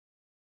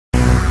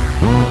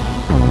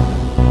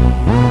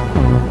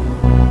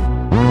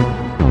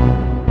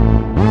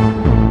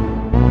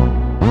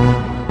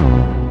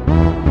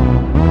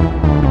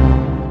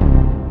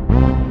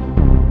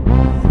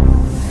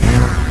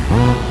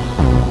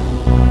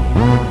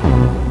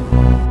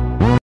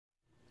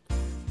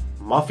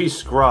Muffy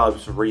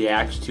Scrubs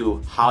reacts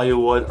to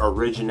Hollywood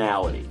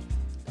originality.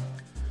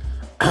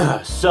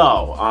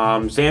 So,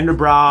 Xander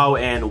Brow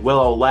and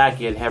Willow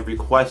Lackett have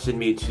requested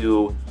me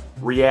to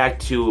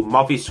react to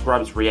Muffy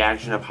Scrubs'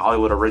 reaction of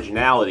Hollywood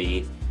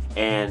originality,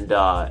 and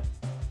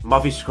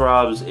Muffy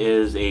Scrubs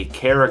is a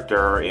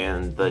character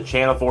in the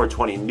Channel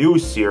 420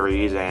 news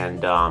series,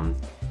 and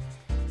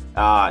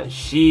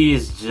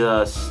she's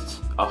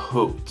just a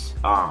hoot.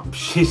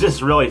 She's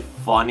just really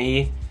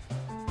funny,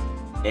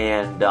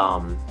 and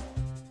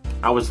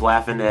I was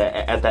laughing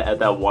at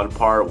that one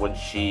part when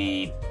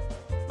she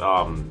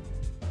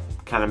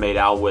kind of made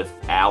out with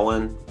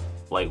Alan,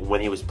 like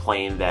when he was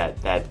playing that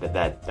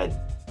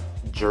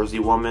Jersey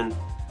woman.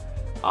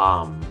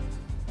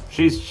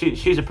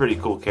 She's a pretty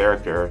cool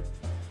character.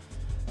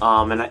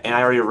 And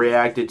I already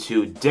reacted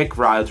to Dick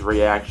Rod's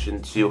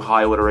reaction to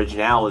Hollywood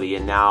originality,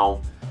 and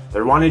now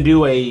they want to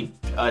do a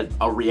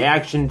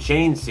reaction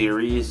chain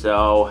series.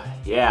 So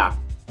yeah,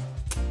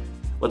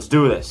 let's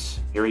do this.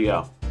 Here we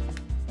go.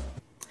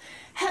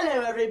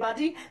 Hello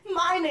everybody,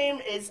 my name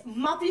is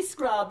Muffy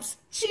Scrubs,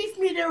 Chief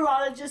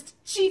Meteorologist,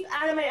 Chief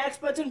Anime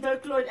Expert and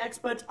Vocaloid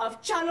Expert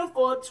of Channel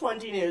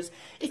 420 News.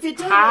 If you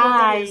don't know what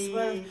that is,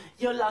 well,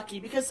 you're lucky,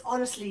 because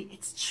honestly,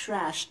 it's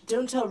trash.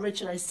 Don't tell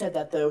Richard I said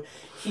that though.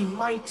 He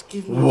might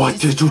give me...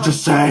 What did you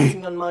just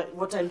say? On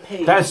what I'm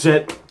paid. That's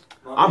it.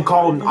 I'm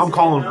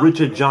calling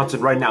Richard Johnson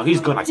right now. He's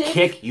gonna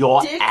kick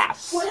your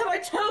ass. What have I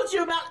told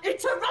you about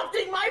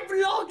interrupting my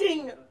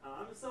vlogging?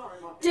 I'm sorry,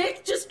 Muffy.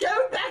 Dick, just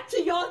go back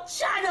to your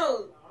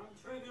channel. I'm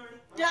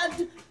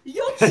triggered.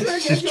 You're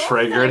triggered. She's You're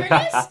triggered.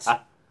 feminist?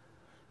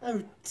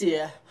 Oh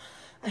dear.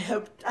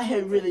 I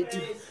really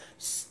do.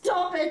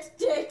 Stop it,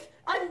 Dick.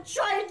 I'm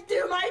trying to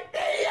do my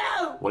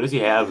video. What does he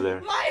have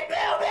there? My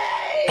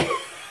boobies.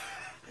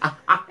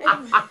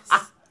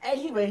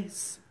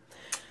 Anyways.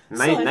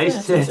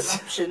 Nice tits.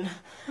 Interruption.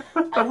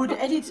 I would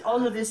edit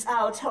all of this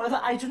out, however,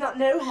 I do not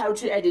know how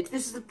to edit.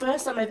 This is the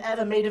first time I've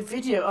ever made a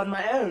video on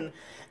my own.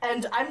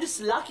 And I'm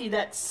just lucky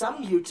that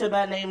some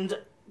YouTuber named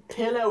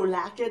Pillow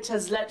Lackett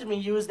has let me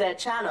use their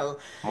channel.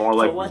 More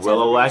like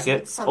Willow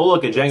Lackett? Oh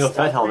look, a Jango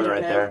Fett helmet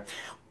right there.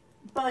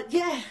 But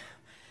yeah.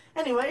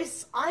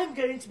 Anyways, I'm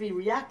going to be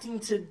reacting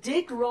to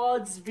Dick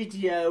Rod's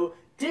video.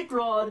 Dick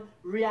Rod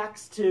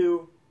reacts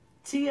to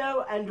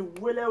Tio and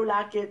Willow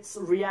Lackett's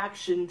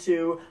reaction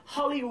to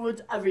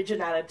Hollywood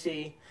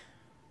originality.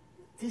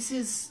 This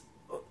is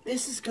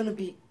going to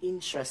be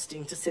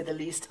interesting, to say the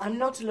least. I'm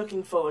not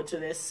looking forward to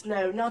this.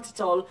 No, not at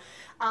all.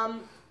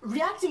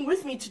 Reacting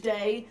with me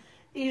today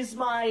is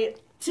my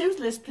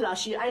toothless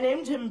plushie. I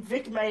named him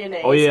Vic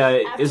Mayonnaise. Oh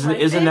yeah,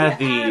 isn't that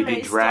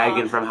the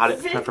dragon from How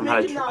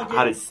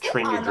to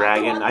Train Your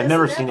Dragon? I've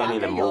never seen any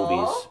of the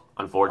movies,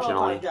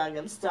 unfortunately. Oh, my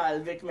Gangnam Style,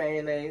 Vic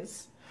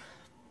Mayonnaise.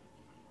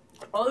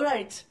 All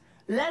right,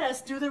 let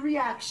us do the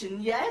reaction.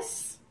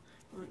 Yes.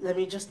 Let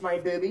me adjust my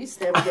boobies.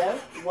 There we go.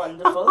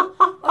 Wonderful.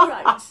 All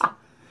right.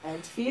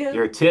 And here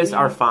your tits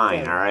are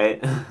fine. All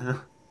right. I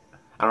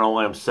don't know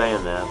why I'm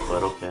saying that,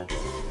 but okay.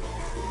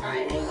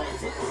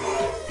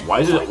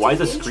 Why is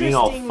the screen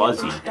all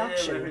fuzzy? Hello,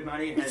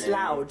 everybody. It's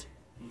loud.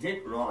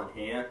 Dick Rod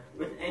here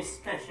with a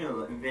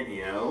special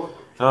video.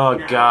 Oh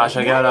gosh,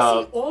 I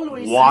gotta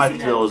watch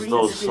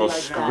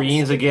those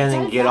screens again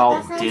and get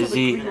all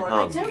dizzy.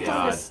 Oh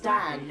god.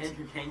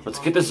 Let's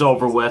get this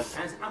over with.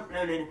 Has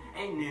uploaded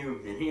a new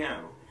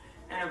video.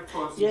 And of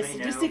course, yes,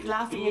 Sadistic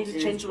Laughing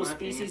Interchangeable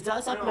Species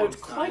does upload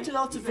quite a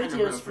lot of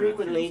videos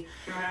frequently.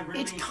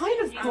 It kind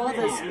of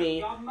bothers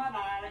me. Your mother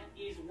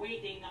is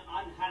waiting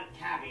on her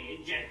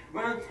cabbage.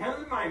 Well,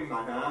 tell my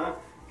mother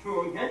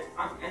to get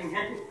up and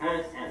get it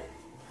herself.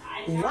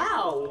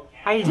 Wow!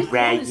 Hi,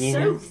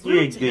 Dragon.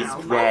 You're a good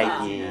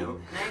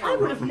dragon. I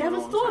would have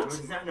never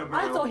thought.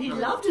 I thought he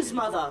loved his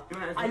mother.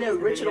 I know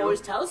Richard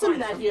always tells him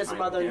that he has a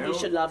mother and he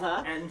should love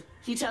her.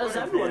 He tells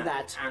everyone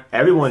that.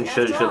 Everyone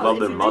should love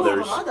their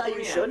mothers.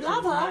 You should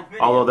love her.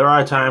 Although there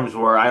are times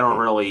where I don't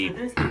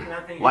really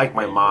like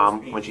my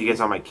mom when she gets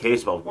on my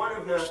case about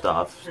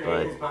stuff,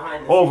 but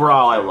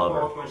overall I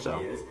love her.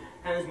 So.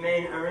 Has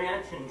made a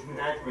reaction to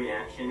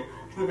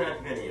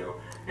that video.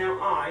 Now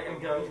I am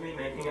going to be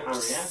making a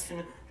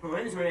reaction to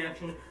his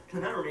reaction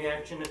to that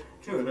reaction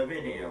to the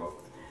video.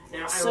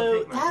 Now,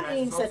 so that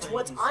means that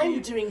what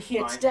I'm doing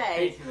here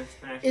today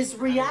is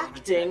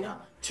reacting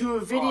to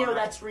a video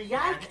that's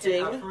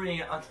reacting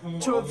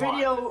to a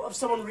video of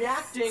someone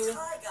reacting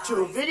to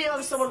a video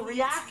of someone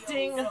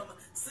reacting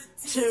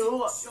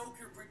to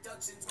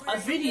a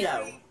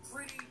video.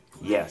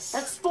 Yes.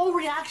 That's 4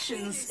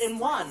 reactions in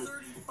one.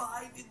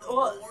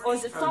 Or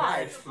is it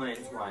 5?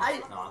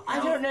 I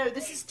don't know.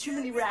 This is too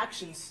many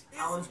reactions.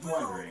 I was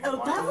wondering. Oh,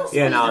 that was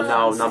yeah,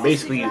 now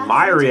basically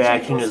my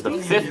reaction is the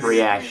 5th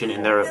reaction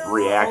in their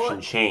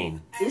reaction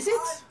chain. Is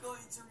it?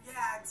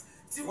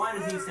 Why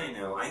did he say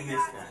no? I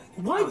missed that.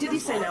 Why did he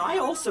say no? I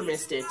also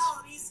missed it.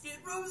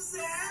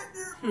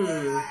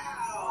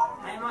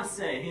 I must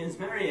say, he is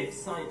very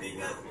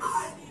exciting at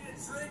this.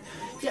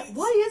 Yeah,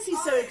 why is he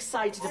so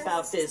excited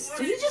about this?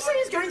 Did he just say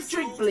he's going to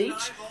drink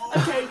bleach?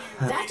 Okay,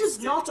 that is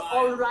not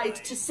alright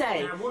to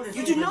say.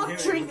 You do not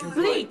drink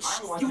bleach.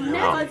 You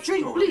never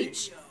drink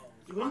bleach.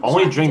 You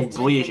Only inject drink it.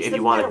 bleach It's if the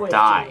you want better to way of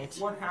die. doing it.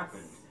 What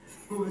happened?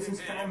 Who is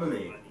his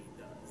family?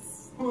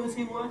 Who is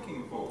he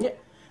working for? Yeah.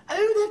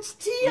 Oh, that's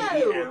Tio.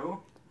 T-E-O?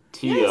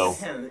 Tio. What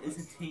the hell is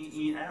a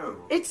T-E-O?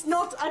 It's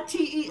not a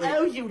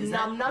T-E-O, you Is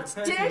that numbnuts.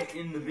 the person Dick!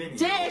 in the video?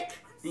 Dick!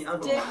 The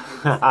other Dick.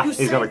 one. You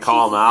He's gonna said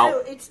call him T-E-O.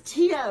 out. It's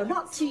Tio,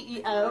 not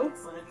T-E-O.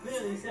 Well, it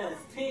clearly says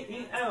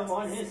T-E-O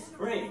on his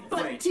screen.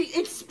 But Wait,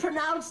 it's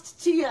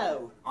pronounced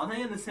Tio. are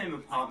they in the same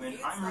apartment?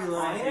 I'm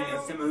realizing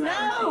a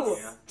similarity No!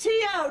 here.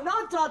 Tio,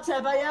 not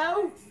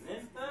Dartebio.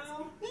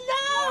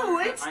 No,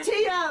 it's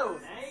Tio.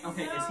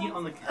 Okay, is he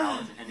on the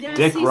couch? And Yes,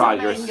 Dick he's a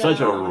Rod, you're mango. such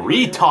a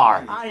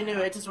retard. I knew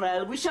it as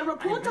well. We shall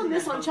report on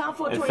this on Channel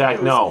 4 In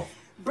fact, no.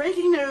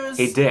 Breaking news.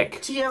 Hey, Dick.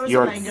 Tio is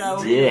Your a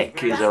mango.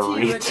 dick is Back a to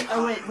you, retard.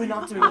 Oh wait, we're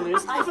not doing the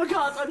news. I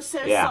forgot. I'm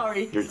so Yeah,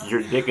 sorry.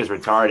 your dick is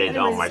retarded.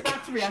 Oh Anyways, my back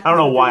god. to reaction I don't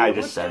know to why I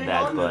video. just What's said going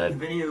that, on?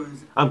 but videos,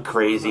 I'm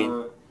crazy.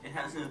 it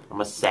has a...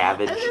 I'm a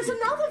savage. And there's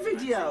another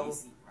video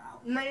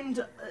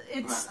named.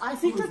 It's. I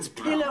think that's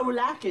Pillow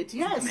Lacket.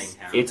 Yes.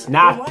 It's Why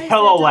not is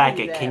pillow there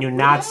lacket. W Can you there?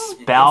 not Pillow?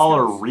 spell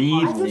or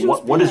read? I thought it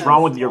was What is pillow.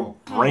 wrong with your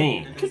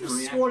brain? I could have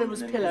sworn it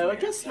was Pillow. I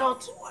guess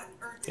not.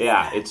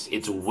 Yeah,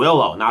 it's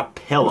willow, not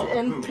pillow.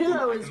 And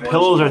Pillow is.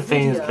 Pillows watching are a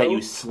things video. that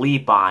you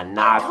sleep on, I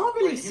not can't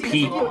really see the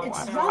people. video. It's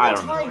I rather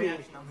don't know. tiny.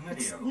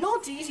 It's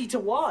not easy to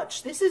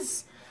watch. This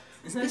is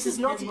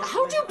not.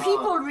 How do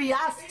people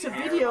react to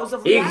videos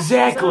of reactions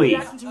Exactly.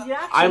 and reacting to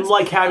reactions? I'm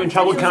like having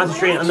trouble Videos of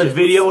concentrating on the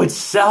reactions? video It's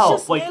itself.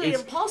 just Like nearly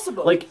it's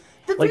impossible. like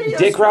The like video's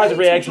Dick Rod's way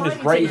too reaction is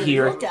tiny to right even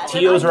here, look at, and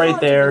Tio's I right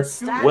can't there, even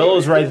stand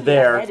Willow's it. right Gives me a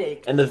there,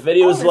 headache. and the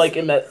video's like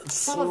in Honestly, that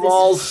some of this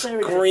small is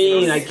so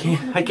screen. ridiculous.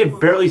 I can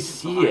barely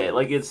see it.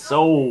 Like it's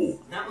so.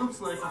 That looks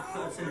like a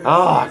person who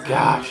Oh plays,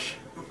 gosh.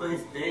 who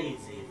plays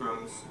Daisy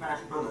from Smash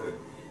Brothers.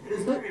 It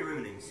is very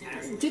riveting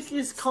series. Dick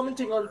is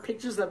commenting on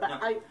pictures that Now,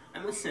 I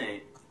must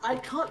say, I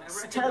can't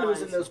tell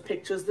who's in those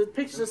pictures. The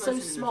pictures are so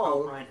person in the top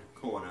small. right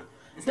corner.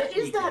 There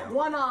is that Nico?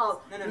 one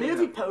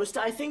movie no.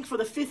 poster, I think, for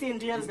the fifth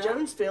Indiana Is that-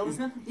 Jones is film.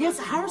 that the Yes,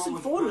 person Harrison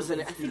with Ford was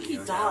in it. I think he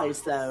studio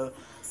dies, though.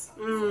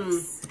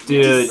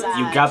 Dude,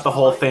 you got the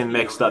whole thing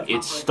mixed up.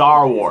 It's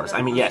Star Wars.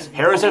 I mean, yes,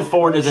 Harrison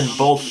Ford is in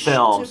both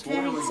films,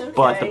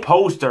 but the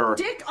poster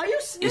Dick, are you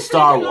is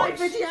Star sniffing in my Wars.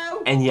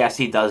 video? And yes,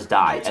 he does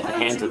die I at the told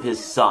hands you, of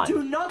his son,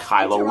 do not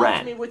Kylo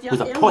interrupt me Ren, with your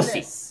who's a pussy.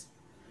 illness.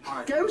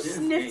 Alright, Go this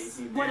sniff case,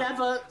 he did.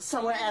 whatever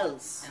somewhere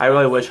else. I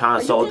really wish Han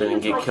Are you Solo getting didn't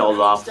into get my killed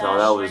off, though. stash?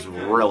 That was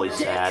really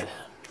sad.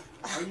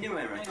 I knew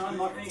I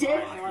recognized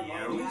Dick,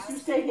 you. you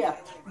stay here.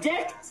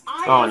 Dick,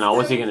 I Oh, no,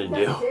 what's he gonna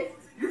do? Dick,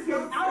 you get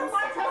out of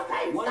my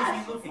cocaine What is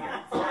stash. he looking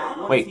at?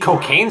 What Wait, is he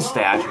cocaine looking at?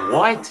 stash?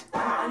 What?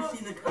 I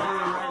see the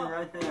Kylo Ren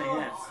right there,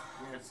 yes.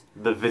 Yes.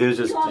 The video's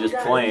just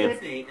playing.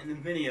 See, in the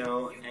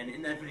video, and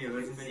in that video,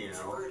 there's a video.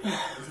 There's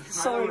a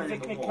Sorry, Kylo Ren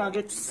Vic in the wall,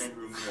 McNuggets.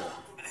 bedroom wall.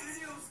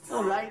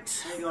 Alright.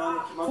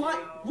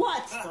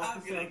 What?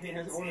 Dr. Selfie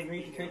has ordered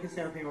me to take a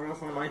selfie or else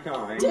I might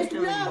die. Dick,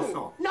 Killing no!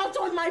 assault. Not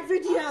on my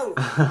video!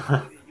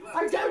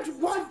 I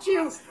don't want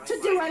you to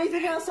do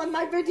anything else on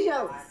my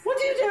video! What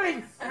are you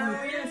doing?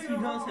 Oh, yes, he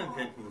does have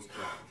Deadpool's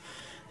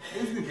crotch.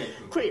 Isn't it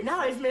Deadpool's Great, now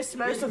I've missed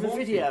most of the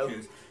video.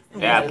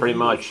 Yeah, pretty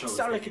much.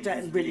 Sorry, it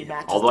doesn't really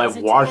matter. Although I've does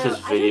it? watched No, this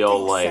I don't video,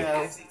 think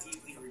like, so.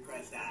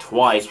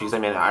 Twice, because I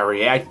mean, I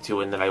reacted to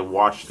it and then I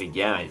watched it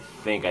again. I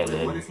think I What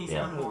did. does he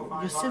Yeah. sound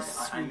like? You're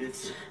so I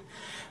missed it.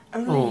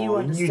 Only you Oh,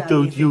 understand you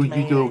don't, me, you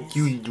Vic don't, Mayonnaise.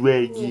 you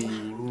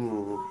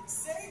dragon.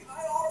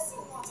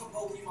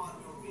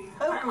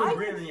 I would I-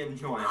 really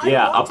enjoy it.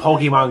 Yeah, a want to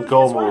watch Pokemon that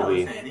Go as well.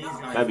 movie. These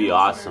guys That'd be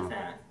are awesome.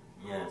 that.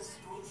 Yes.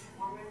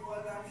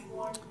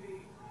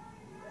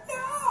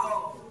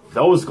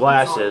 Those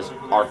glasses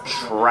are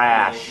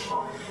trash.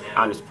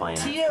 I'm just playing.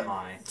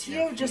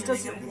 Tio just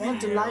doesn't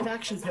want a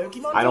live-action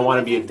Pokemon. I don't want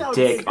to be think that a would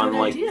be dick, good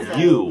unlike idea, though.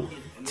 you,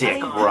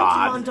 Dick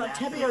Rod.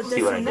 Pokemon.tebio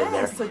See what I did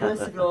there?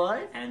 supposed to go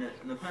on. And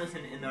the person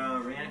in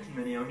the reaction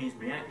video he's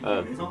reacting to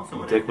is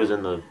also an Dick actor. was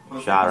in the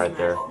shot right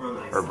there.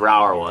 Or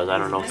Brower was. I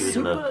don't know if he was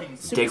in the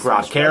Dick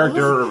Rod Smash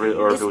character Bros.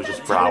 or if Is it was that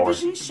just Brower.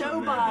 television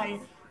show by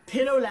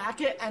Pillow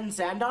Lacket and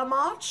Xandar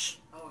March?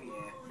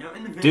 Now,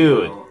 in the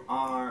video Dude.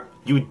 are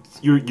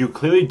You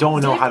clearly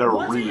don't know how to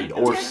What are you read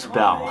or doing?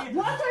 spell.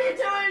 What are you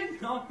doing?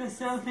 Dr.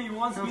 Selfie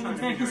wants me to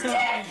take a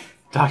selfie.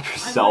 Dr.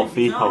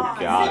 Selfie, oh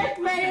god. Dick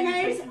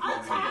Mayonnaise,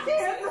 attack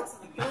him!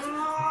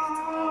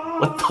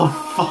 What the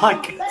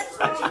fuck?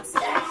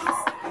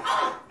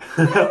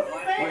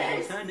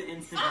 Wait, turn to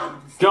Instagram.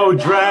 Go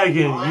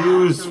Dragon,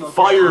 use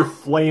Fire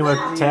Flame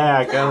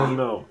Attack, I don't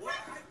know.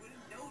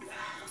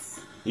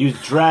 Use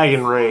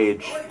Dragon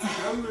Rage.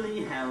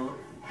 Holy hell,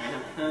 I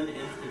have turned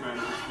Instagram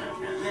to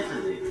Snapchat.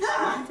 Literally.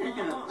 Let me take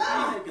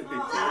a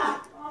picture.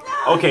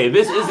 Okay,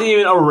 this isn't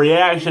even a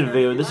reaction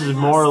video, this is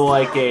more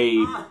like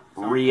a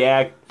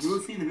react You will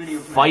see the video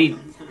fight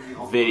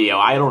video.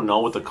 I don't know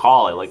what to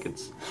call it, like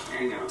it's...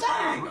 There you go.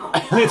 There you go.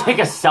 They take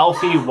a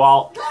selfie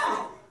while...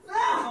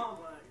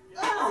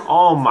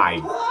 Oh my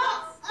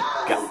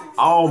god.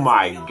 Oh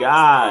my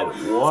god,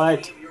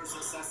 what?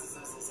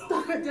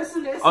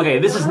 Okay,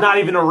 this is not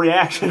even a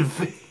reaction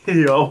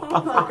video.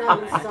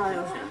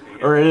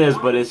 Or it is,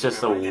 but it's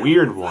just a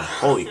weird one.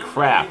 Holy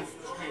crap.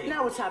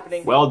 Now what's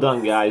happening? Well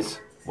done, guys.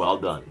 Well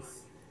done.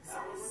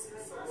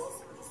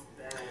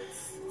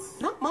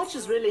 Not much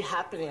is really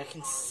happening, I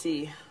can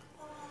see.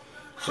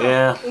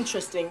 Yeah.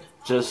 Interesting.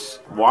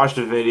 Just watch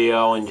the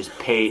video and just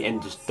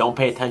don't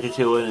pay attention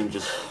to it and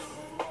just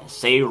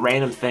say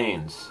random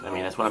things. I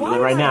mean, that's what I'm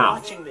doing right now.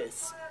 Watching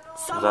this?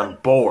 Because I'm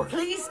bored.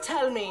 Please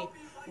tell me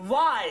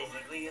why.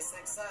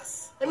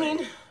 I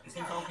mean,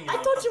 I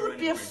thought it would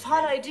be a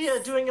fun idea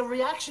doing a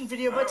reaction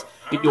video, but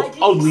get your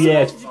ugly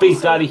ass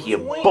face out of here,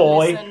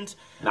 boy.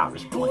 Not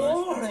just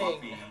boring.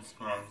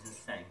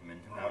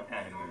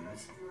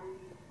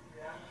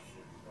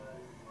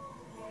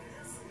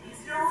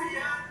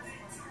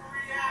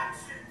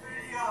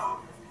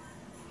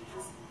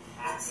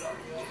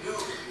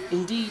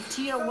 Indeed,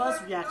 Tio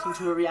was reacting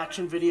to a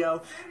reaction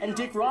video, and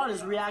Dick Rod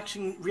is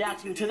reacting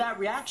to that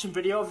reaction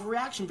video of a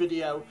reaction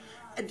video.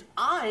 And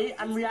I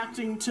am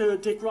reacting to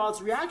Dick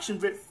Rod's reaction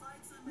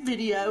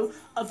video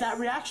of that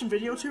reaction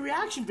video to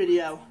reaction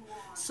video.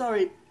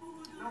 Sorry.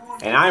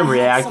 And I'm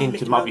reacting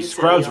to Muffy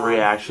Scrub's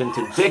reaction,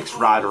 to Dick's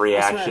Rod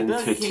reaction,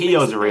 to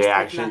Tio's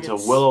reaction, to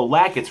Willow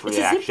Lackett's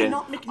reaction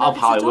of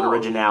Hollywood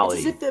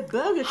originality.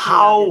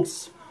 How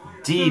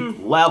deep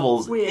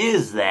levels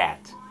is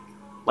that?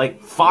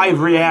 Like 5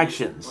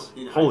 reactions.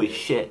 Holy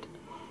shit.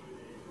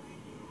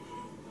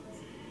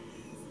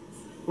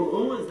 Who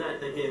was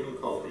that gave him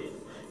coffee?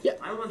 Yeah,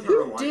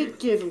 who did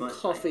give him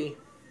coffee?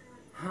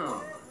 Huh.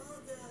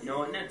 You know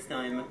what, next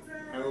time,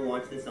 I will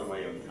watch this on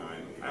my own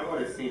time. I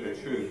want to see the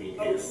true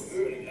details.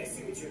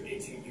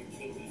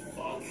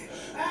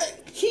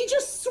 He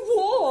just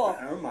swore!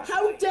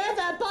 How dare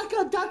that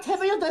baka that tell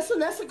me this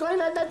and that's going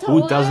on that.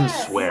 Who doesn't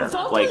swear?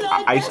 Like,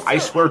 I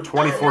swear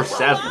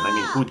 24/7. I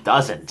mean, who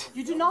doesn't?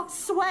 You do not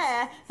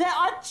swear. There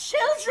are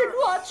children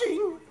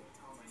watching.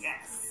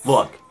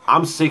 Look,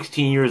 I'm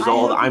 16 years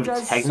old. I'm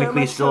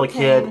technically still a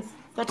kid.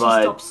 But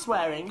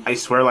I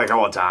swear like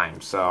all the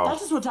time, so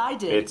that is what I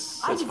did.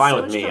 It's fine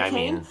with me. I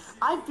mean,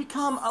 I've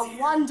become a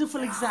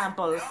wonderful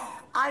example.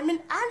 I'm an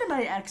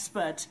anime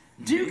expert.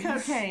 Do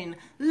cocaine.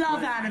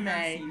 Love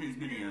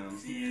anime.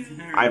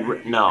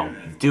 No.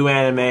 Do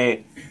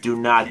anime. Do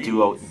not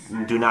do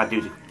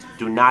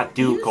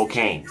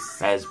cocaine.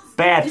 That is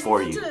bad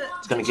for you.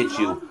 It's gonna get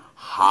you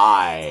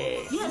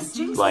high. Yes,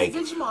 like,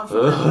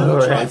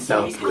 oh, that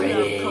sounds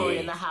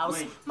great.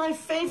 My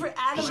favorite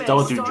anime. Just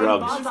don't do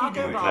drugs,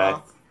 okay?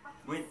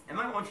 Wait, am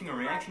I watching a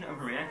reaction of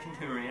a reaction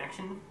to a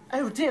reaction?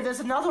 Oh dear,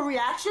 there's another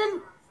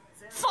reaction?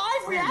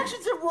 5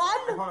 reactions in one?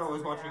 I thought I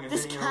was watching a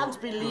this video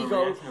can't be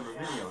legal. Reaction of a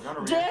video, not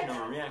a reaction of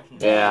a reaction.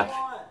 Yeah.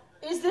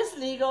 Is this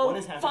legal?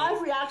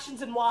 5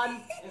 reactions in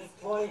one.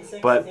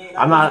 But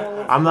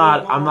I'm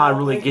not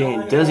really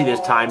getting dizzy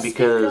this time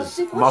because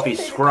Muffy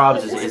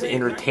Scrubs is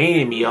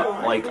entertaining me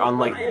like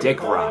unlike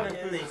Dick Rod.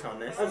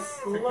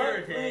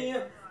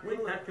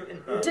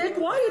 Dick,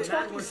 why are you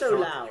talking so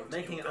loud?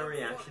 Making a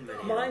reaction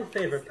video. My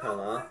favorite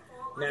color.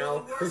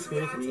 Now, this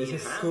week is a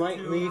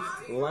slightly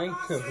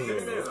lighter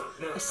blue.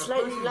 A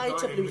slightly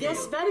lighter blue.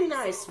 Yes, very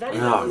nice. Very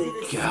lovely.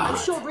 Oh, I'm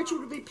sure Richard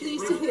would be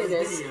pleased to hear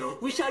this.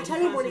 We shall tell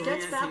him when he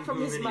gets back from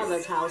his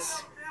mother's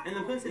house. And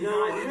the person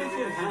Oh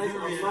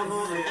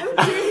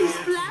dear, he's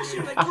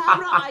flashing the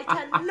camera. I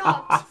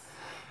cannot.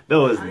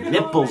 Those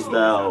nipples,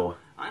 though.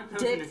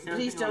 Dick,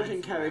 please don't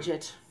encourage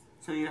it.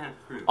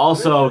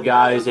 Also,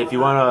 guys, if you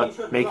want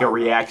to make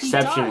a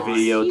Ception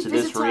video to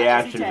this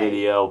reaction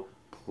video,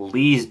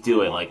 please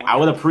do it. Like, I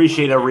would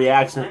appreciate a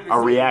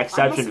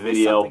Ception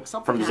video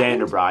from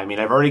Xanderbrow. I mean,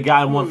 I've already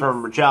gotten one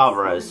from Rich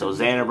Alvarez, so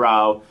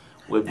Xanderbrow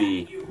would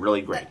be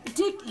really great.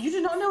 Dick, you do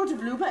not know what a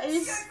blooper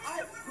is?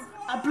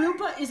 A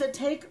blooper is a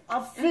take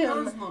of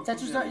film that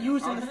was not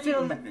used in the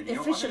film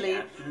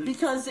officially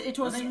because it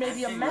was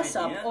maybe a mess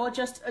up or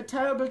just a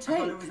terrible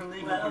take.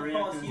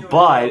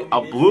 But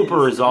a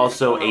blooper is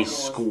also a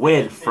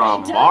squid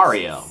from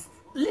Mario.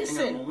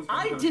 Listen,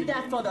 I did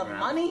that for the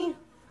money.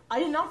 I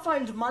did not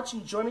find much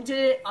enjoyment in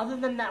it other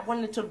than that one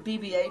little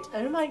BB-8.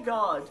 Oh my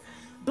god.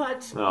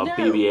 But oh, no,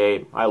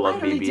 BB-8. I love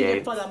BB-8. I only did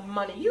it for the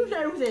money. You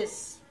know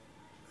this.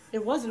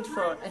 It wasn't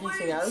for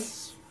anything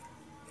else.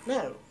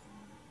 No.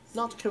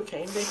 Not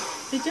cocaine.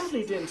 They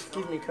definitely didn't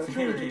give me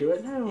cocaine to do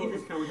it. No.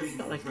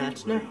 Not like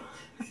that. No.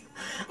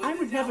 I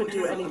would never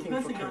do anything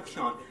for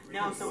cocaine.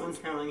 Now someone's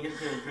telling him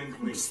to drink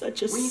I'm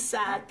such a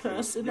sad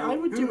person. I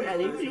would do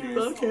anything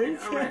for cocaine.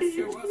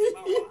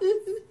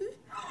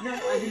 No,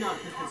 I do not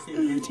just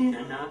assume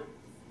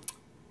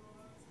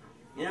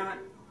you know what?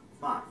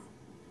 Fuck.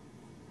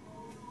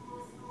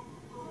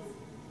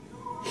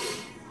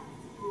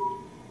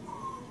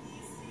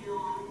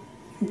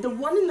 The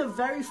one in the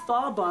very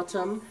far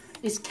bottom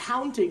is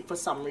counting for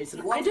some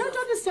reason. I don't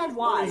understand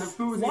why.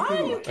 Why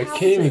are you counting? I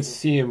can't even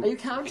see him. Are you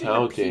counting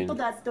the people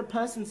that the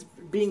person's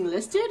being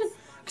listed?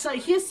 Because I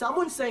hear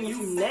someone saying a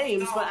few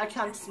names, but I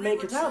can't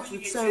make it out.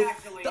 So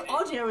the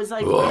audio is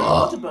like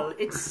inaudible.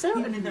 It's so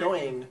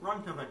annoying. In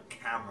front of a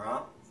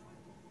camera.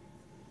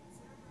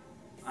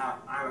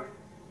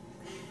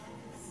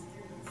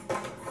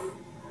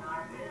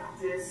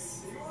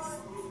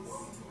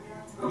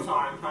 I'm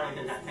sorry, I'm trying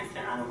to get that picture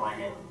out of my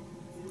head.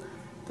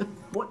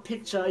 What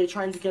picture are you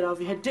trying to get out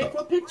of your head? Dick,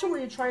 what picture were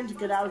you trying to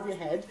get out of your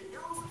head?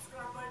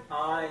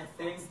 I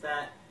think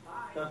that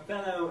the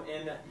fellow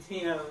in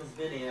Tino's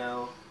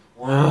video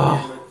wanted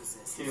him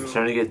I'm to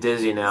starting to get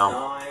dizzy now.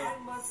 die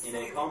in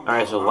a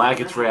Alright, so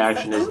Lackett's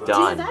reaction is Oh dear,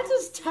 done. that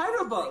is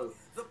terrible!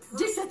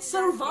 Dick, that's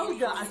so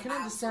vulgar. I can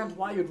understand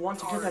why you'd want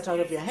to get that out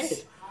of your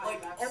head.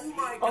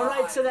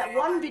 Alright, so that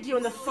one video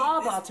in the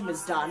far bottom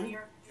is done.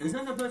 Is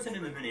that the person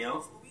in the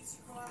video?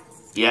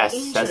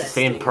 Yes, that's the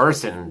same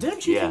person.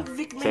 Don't you Yeah, think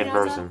Vic same Mignogna-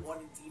 person.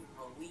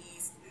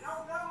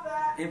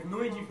 If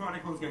Luigi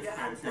Chronicles gets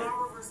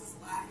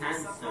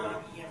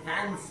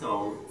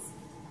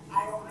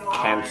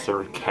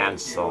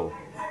Cancel.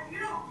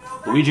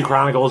 Luigi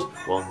Chronicles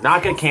will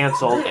not get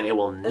canceled, and it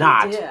will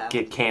not dear.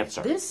 get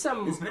cancer. There's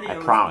some I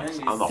promise.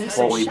 I'm the There's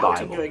some Holy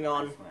shouting Bible. going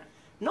on.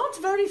 Not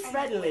very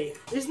friendly.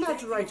 Isn't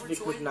that right, Vic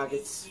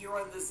McNuggets?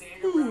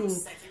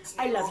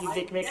 I love you,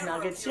 Vic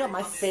McNuggets. You're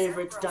my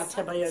favorite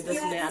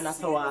Databayodisne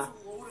Anapoa.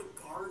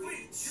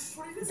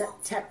 That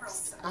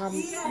text.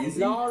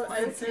 Lol,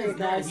 okay,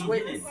 guys,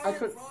 wait, I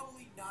could.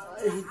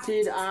 He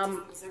did,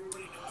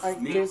 I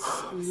guess,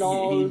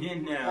 lol, he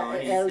did know,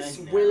 he else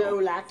said no.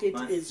 Willow Lackett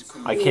is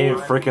cool. I can't even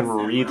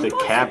freaking read the I could've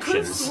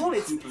captions. sworn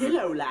it's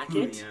Pillow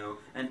Lackett.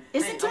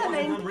 Isn't her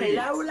name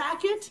Pillow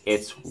Lackett?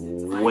 It's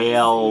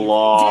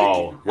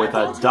Willow with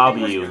a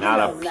W, not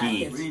a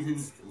P.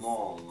 Reasons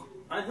lol.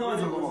 I thought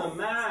it was a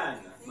man.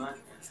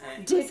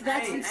 Dick,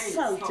 that's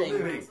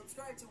insulting.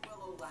 Subscribe to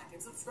Willow Lack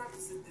and subscribe to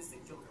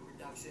Sadistic Joker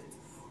Productions.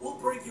 We'll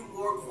bring you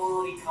more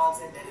quality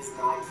content that is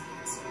not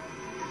cancer.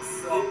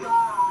 So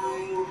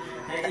bye.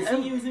 Hey, is he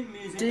using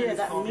music? Dear,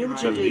 that's that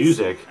music The is...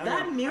 music.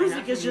 That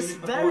music is just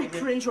very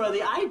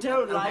cringeworthy. I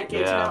don't like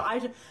it. Yeah.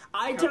 No,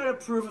 I don't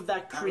approve of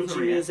that cringe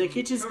music.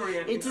 It is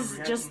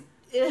just...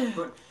 It's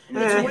way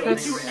It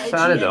too edgy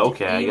sounded and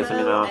okay. I guess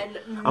emo and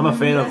I'm a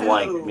fan of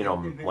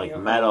no. like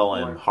metal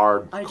and I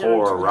don't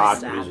hardcore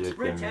rock understand. music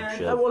and Oh,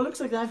 shit. well, it looks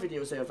like that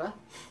video's over.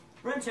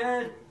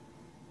 Richard!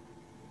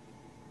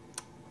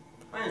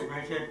 Where's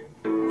Richard?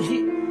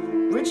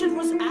 Richard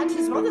was at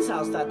his mother's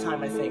house that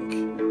time, I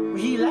think.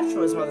 He left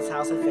for his mother's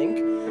house, I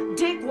think.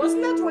 Dick,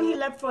 wasn't that when he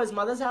left for his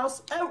mother's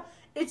house? Oh,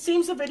 it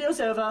seems the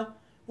video's over.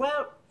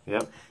 Well,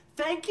 Yep.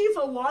 thank you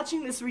for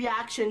watching this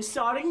reaction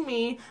starring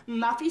me,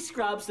 Muffy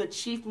Scrubs, the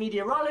chief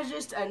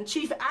meteorologist and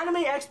chief anime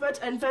expert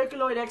and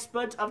Vocaloid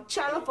expert of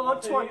Channel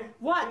 420.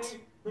 What?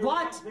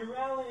 What? They're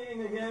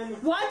rallying again.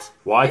 What?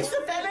 What? It's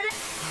the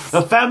feminists!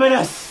 The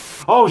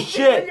feminists! Oh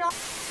shit!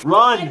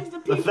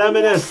 Run! The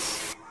feminists!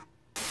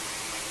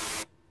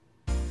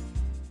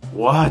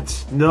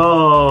 What?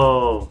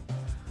 No.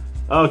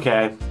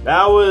 Okay,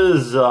 that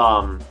was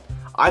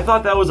I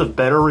thought that was a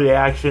better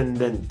reaction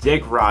than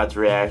Dick Rod's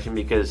reaction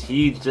because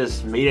he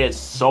just made it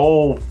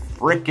so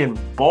freaking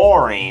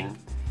boring.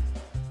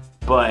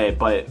 But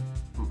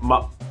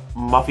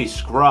Muffy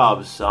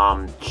Scrubs,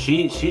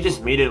 she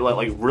just made it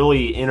like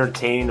really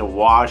entertaining to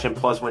watch, and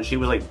plus when she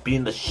was like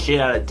beating the shit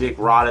out of Dick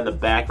Rod in the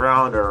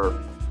background,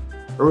 or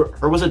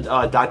was it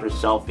Dr.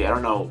 Selfie? I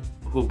don't know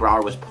who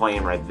Broward was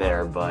playing right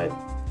there, but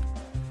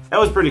that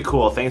was pretty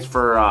cool. Thanks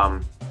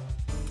for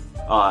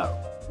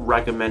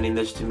recommending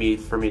this to me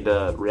for me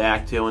to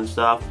react to and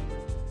stuff.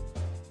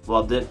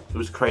 Loved it. It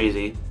was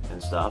crazy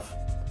and stuff.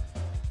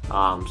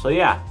 So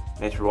yeah,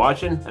 thanks for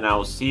watching, and I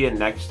will see you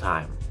next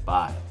time.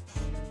 Bye.